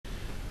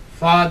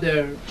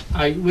Father,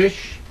 I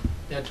wish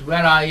that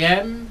where I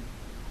am,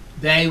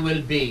 they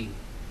will be,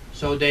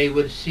 so they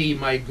will see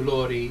my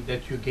glory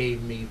that you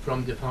gave me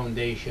from the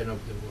foundation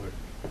of the world.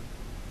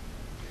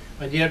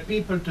 My dear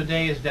people,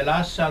 today is the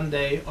last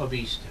Sunday of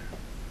Easter.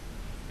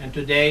 And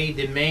today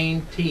the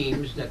main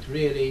themes that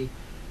really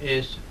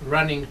is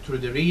running through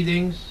the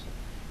readings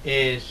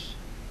is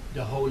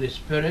the Holy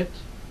Spirit,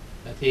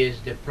 that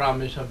is the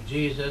promise of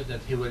Jesus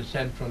that he will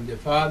send from the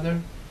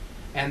Father,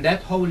 and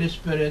that Holy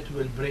Spirit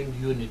will bring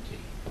unity.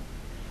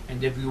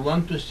 And if you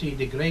want to see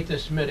the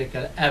greatest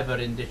miracle ever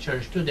in the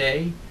church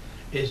today,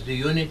 is the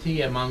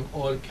unity among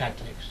all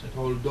Catholics. That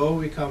although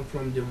we come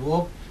from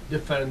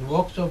different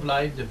walks of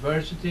life,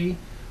 diversity,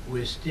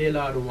 we still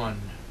are one.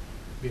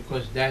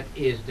 Because that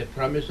is the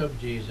promise of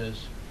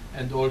Jesus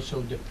and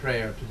also the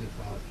prayer to the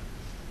Father.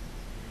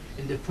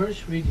 In the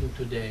first reading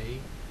today,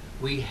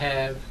 we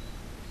have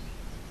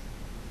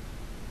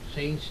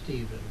Saint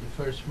Stephen,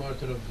 the first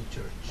martyr of the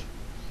church,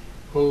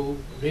 who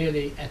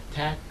really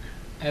attacked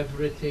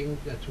everything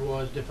that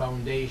was the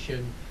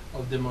foundation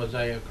of the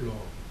Mosaic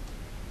law.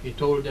 He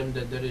told them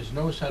that there is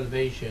no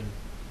salvation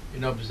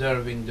in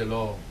observing the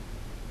law.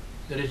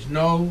 There is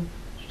no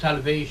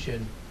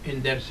salvation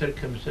in their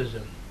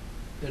circumcision.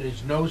 There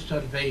is no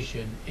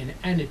salvation in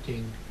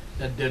anything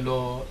that the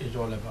law is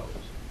all about.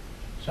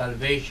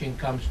 Salvation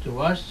comes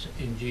to us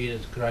in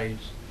Jesus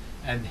Christ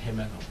and him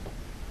alone.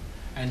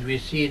 And we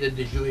see that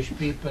the Jewish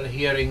people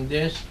hearing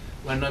this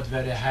were not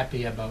very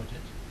happy about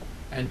it.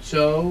 And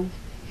so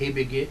they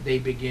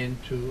begin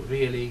to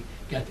really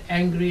get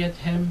angry at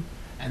him,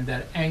 and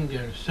their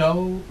anger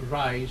so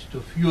rise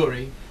to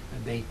fury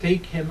that they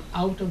take him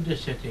out of the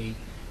city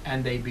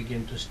and they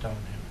begin to stone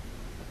him.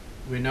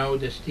 We know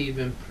that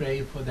Stephen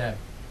prayed for them,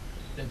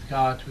 that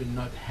God will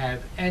not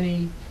have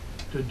any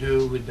to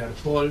do with their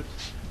fault,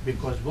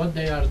 because what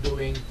they are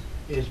doing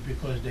is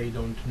because they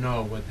don't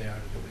know what they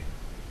are doing.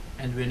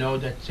 And we know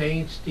that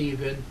Saint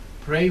Stephen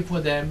prayed for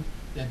them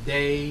that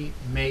they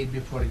may be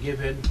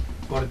forgiven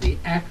for the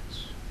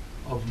acts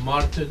of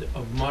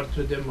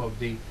martyrdom, of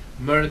the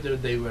murder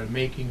they were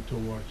making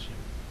towards him.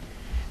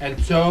 And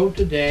so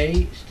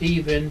today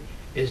Stephen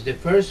is the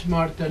first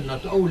martyr,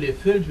 not only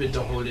filled with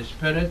the Holy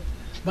Spirit,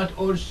 but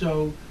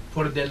also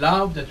for the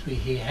love that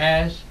he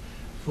has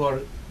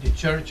for the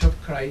Church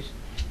of Christ.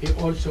 He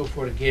also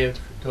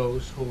forgives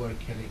those who were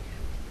killing him.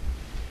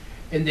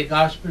 In the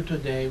gospel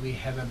today we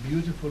have a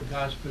beautiful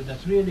gospel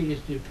that really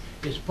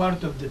is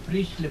part of the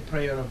priestly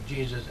prayer of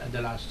Jesus at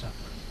the Last Supper.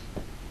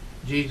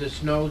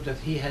 Jesus knows that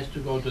he has to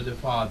go to the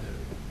Father,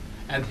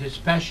 and his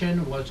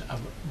passion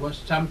was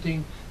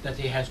something that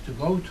he has to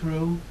go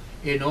through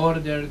in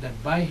order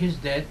that by his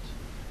death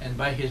and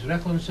by his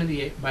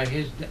reconciliation, by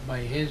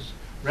his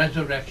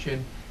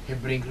resurrection, he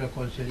brings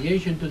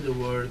reconciliation to the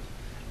world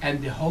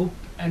and the hope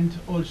and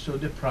also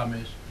the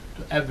promise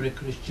to every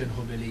Christian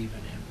who believes in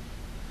him.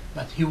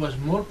 But he was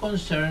more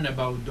concerned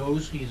about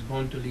those he is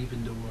going to leave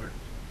in the world.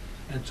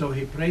 And so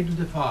he prayed to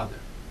the Father.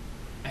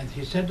 And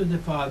he said to the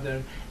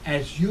Father,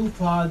 as you,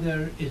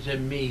 Father, is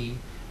in me,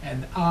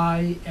 and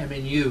I am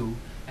in you.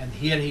 And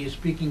here he is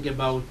speaking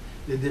about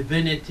the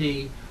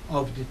divinity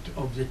of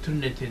the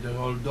Trinity, that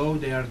although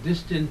they are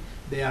distant,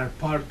 they are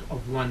part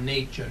of one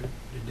nature,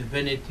 the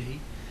divinity.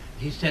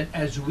 He said,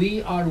 as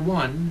we are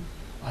one,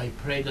 I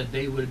pray that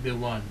they will be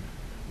one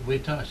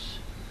with us,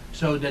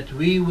 so that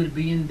we will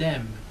be in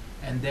them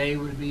and they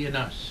will be in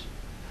us.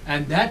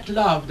 And that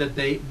love that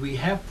we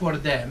have for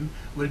them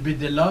will be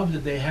the love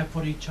that they have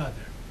for each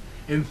other.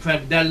 In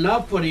fact, their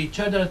love for each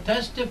other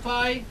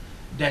testify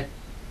that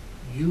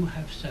you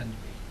have sent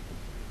me.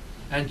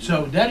 And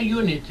so their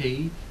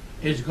unity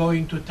is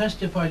going to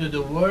testify to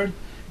the world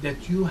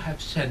that you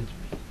have sent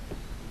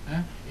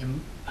me.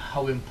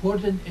 How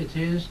important it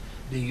is,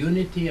 the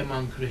unity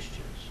among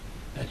Christians,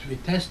 that we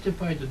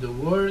testify to the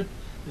world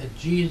that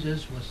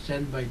Jesus was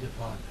sent by the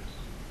Father.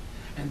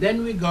 And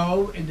then we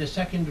go in the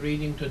second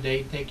reading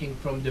today, taking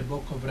from the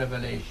book of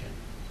Revelation,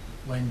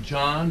 when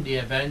John the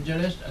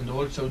evangelist and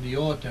also the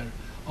author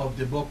of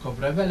the book of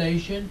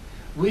Revelation,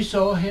 we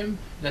saw him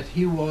that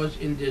he was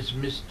in this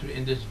mystery,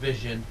 in this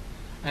vision,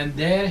 and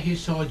there he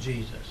saw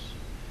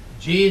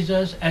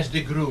Jesus as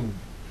the groom,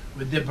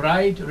 with the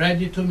bride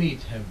ready to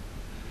meet him.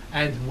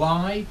 And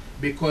why?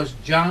 Because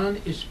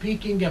John is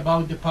speaking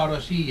about the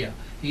parousia.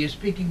 He is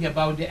speaking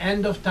about the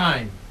end of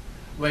time,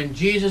 when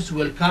Jesus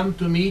will come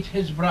to meet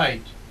his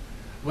bride,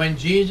 when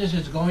Jesus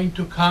is going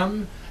to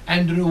come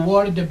and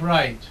reward the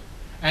bride.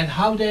 And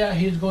how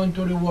he's going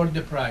to reward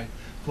the bride?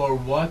 For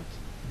what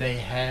they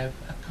have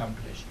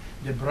accomplished.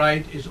 The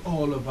bride is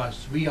all of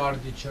us. We are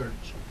the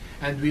church.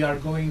 And we are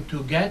going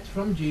to get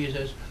from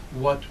Jesus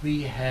what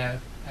we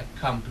have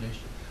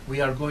accomplished.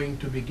 We are going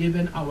to be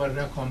given our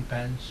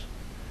recompense.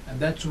 And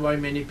that's why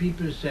many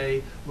people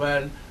say,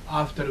 well,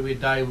 after we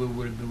die, we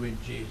will be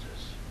with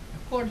Jesus.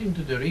 According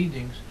to the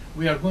readings,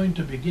 we are going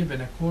to be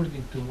given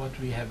according to what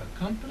we have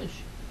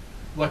accomplished,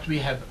 what we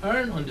have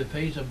earned on the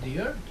face of the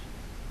earth.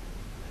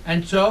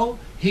 And so,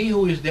 he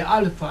who is the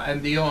Alpha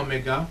and the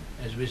Omega,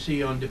 as we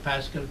see on the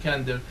Paschal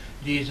candle,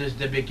 Jesus,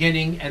 the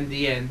beginning and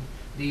the end,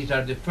 These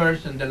are the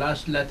first and the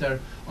last letter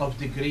of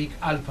the Greek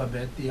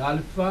alphabet, the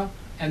Alpha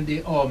and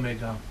the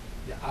Omega.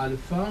 The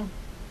Alpha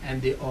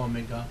and the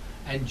Omega.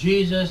 And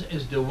Jesus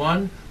is the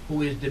one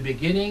who is the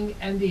beginning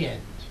and the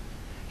end.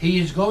 He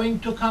is going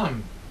to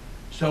come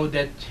so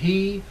that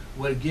he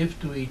will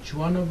give to each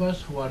one of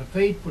us who are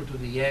faithful to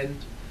the end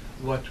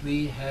what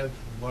we have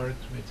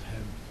worked with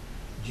him.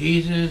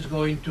 Jesus is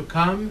going to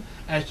come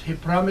as he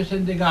promised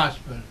in the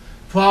gospel.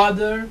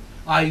 Father,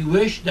 I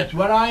wish that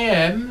where I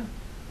am,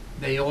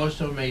 they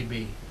also may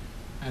be.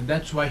 And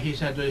that's why he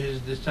said to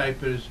his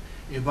disciples,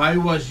 if I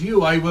was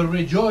you, I will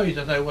rejoice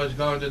that I was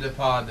going to the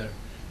Father,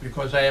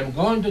 because I am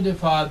going to the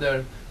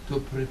Father to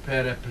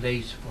prepare a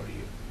place for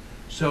you,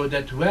 so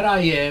that where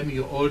I am,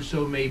 you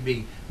also may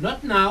be.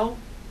 Not now,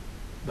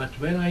 but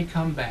when I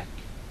come back.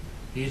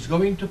 He is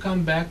going to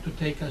come back to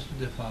take us to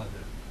the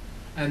Father.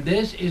 And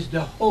this is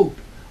the hope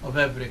of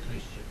every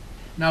Christian.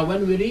 Now,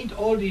 when we read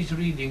all these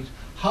readings,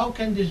 how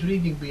can this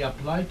reading be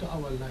applied to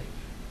our life?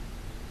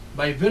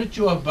 By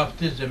virtue of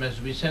baptism,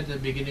 as we said at the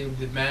beginning of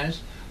the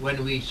Mass,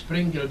 when we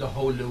sprinkle the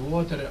holy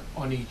water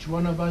on each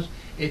one of us,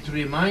 it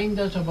reminds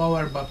us of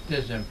our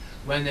baptism.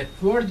 When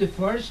for the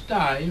first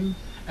time,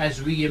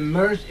 as we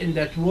immerse in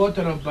that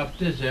water of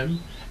baptism,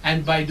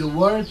 and by the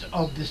words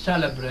of the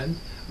celebrant,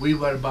 we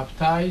were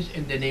baptized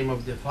in the name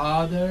of the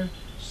Father,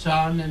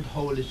 Son, and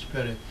Holy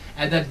Spirit.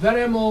 At that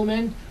very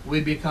moment,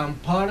 we become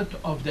part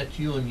of that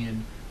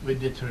union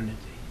with the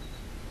Trinity.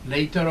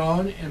 Later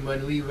on, and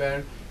when we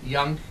were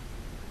young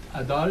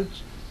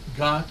adults,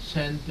 God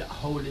sent the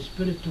Holy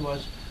Spirit to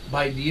us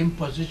by the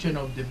imposition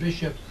of the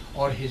bishop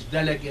or his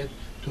delegate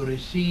to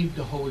receive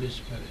the Holy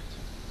Spirit,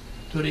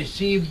 to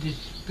receive the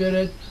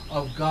Spirit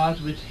of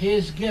God with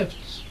his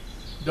gifts,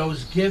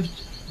 those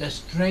gifts that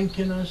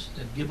strengthen us,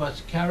 that give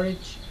us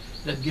courage,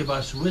 that give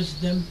us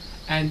wisdom,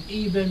 and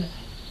even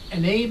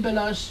enable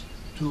us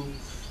to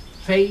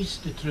face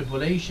the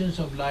tribulations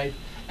of life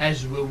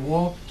as we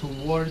walk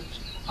towards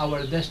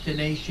our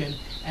destination,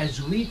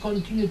 as we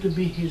continue to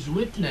be his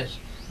witness.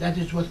 That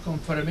is what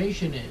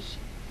confirmation is,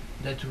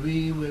 that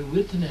we will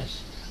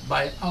witness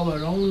by our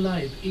own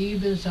life,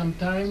 even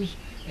sometimes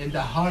in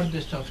the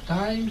hardest of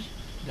times,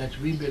 that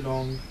we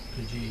belong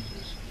to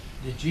Jesus,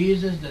 the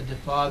Jesus that the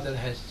Father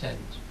has sent.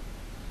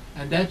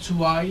 And that's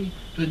why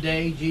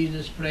today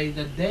Jesus prayed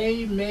that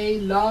they may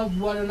love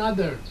one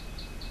another.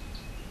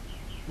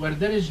 Where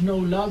there is no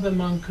love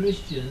among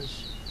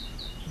Christians,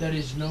 there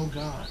is no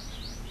God.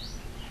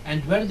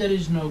 And where there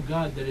is no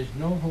God, there is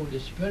no Holy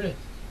Spirit,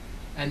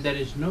 and there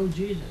is no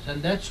Jesus.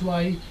 And that's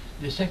why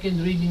the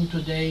second reading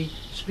today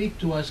speaks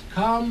to us,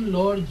 come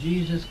Lord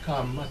Jesus,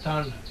 come,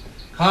 Materna.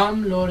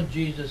 Come Lord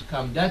Jesus,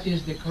 come. That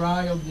is the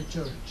cry of the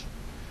church.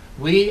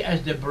 We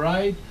as the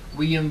bride,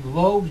 we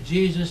invoke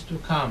Jesus to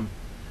come,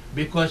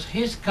 because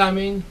his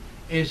coming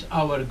is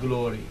our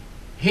glory.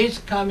 His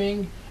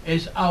coming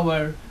is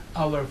our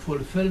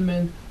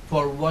fulfillment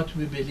for what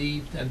we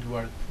believed and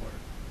worked for.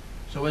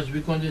 So as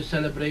we come to the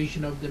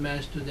celebration of the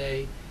Mass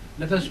today,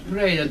 let us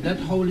pray that that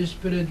Holy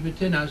Spirit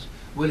within us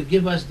will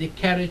give us the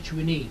courage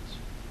we need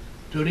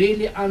to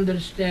really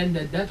understand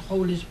that that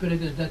Holy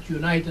Spirit is that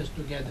unites us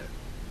together.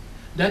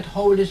 That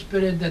Holy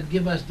Spirit that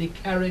gives us the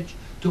courage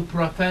to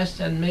profess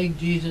and make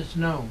Jesus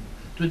known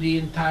to the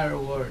entire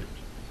world.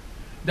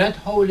 That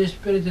Holy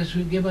Spirit is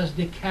who give us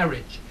the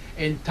courage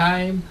in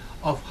time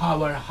of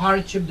our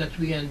hardship that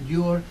we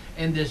endure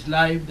in this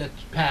life that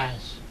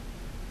pass.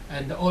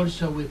 And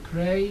also we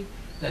pray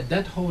that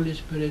that Holy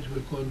Spirit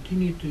will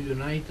continue to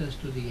unite us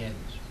to the end.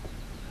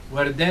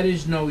 Where there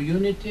is no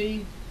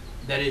unity,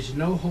 there is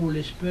no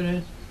Holy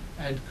Spirit,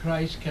 and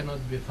Christ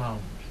cannot be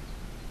found.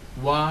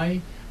 Why?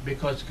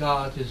 Because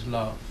God is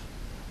love.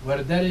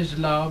 Where there is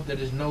love, there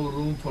is no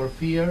room for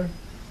fear,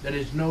 there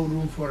is no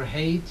room for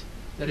hate,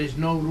 there is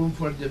no room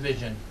for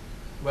division.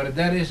 Where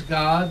there is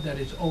God, there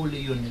is only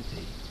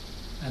unity.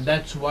 And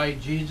that's why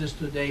Jesus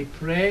today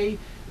pray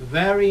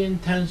very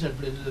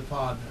intensively to the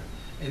Father.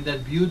 In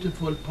that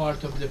beautiful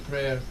part of the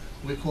prayer,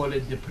 we call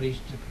it the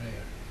priestly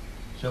prayer.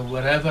 So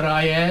wherever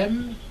I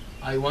am,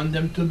 I want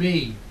them to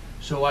be.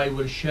 So I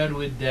will share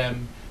with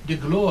them the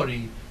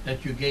glory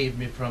that you gave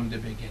me from the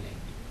beginning.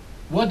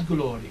 What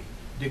glory?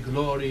 The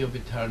glory of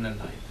eternal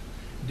life.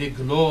 The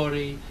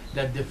glory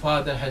that the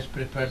Father has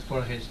prepared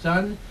for his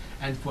Son,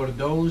 and for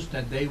those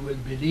that they will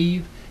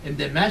believe in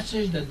the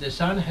message that the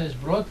Son has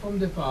brought from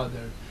the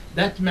Father,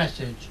 that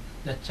message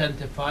that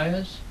sanctifies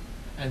us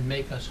and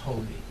make us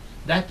holy,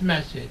 that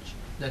message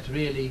that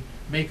really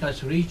make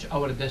us reach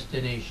our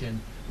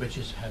destination, which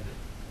is heaven.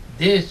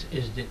 This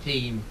is the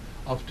theme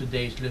of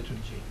today's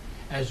liturgy,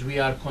 as we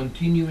are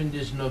continuing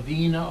this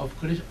novena of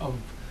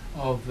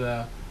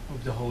the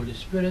Holy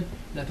Spirit.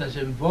 Let us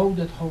invoke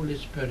that Holy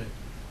Spirit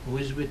who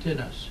is within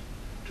us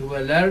to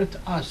alert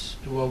us,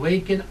 to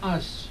awaken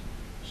us,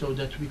 so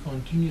that we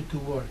continue to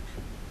work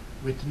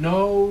with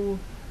no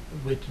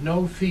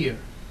fear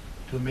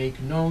to make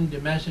known the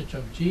message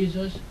of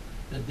Jesus,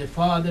 that the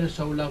Father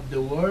so loved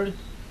the world,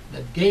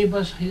 that gave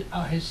us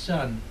his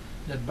Son,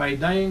 that by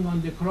dying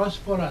on the cross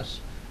for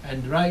us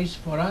and rise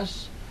for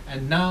us,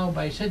 And now,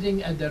 by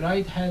sitting at the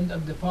right hand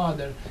of the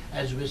Father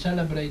as we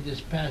celebrate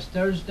this past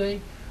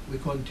Thursday, we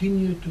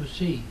continue to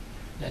see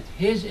that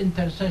His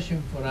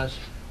intercession for us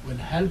will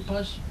help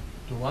us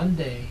to one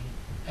day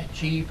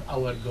achieve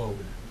our goal,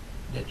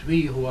 that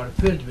we who are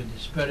filled with the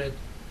Spirit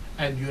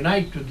and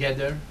unite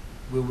together,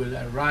 we will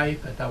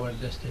arrive at our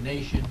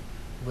destination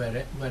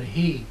where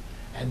He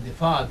and the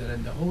Father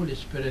and the Holy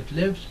Spirit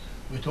lives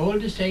with all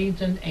the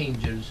saints and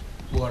angels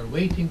who are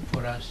waiting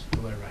for us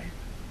to arrive.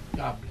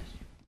 God bless.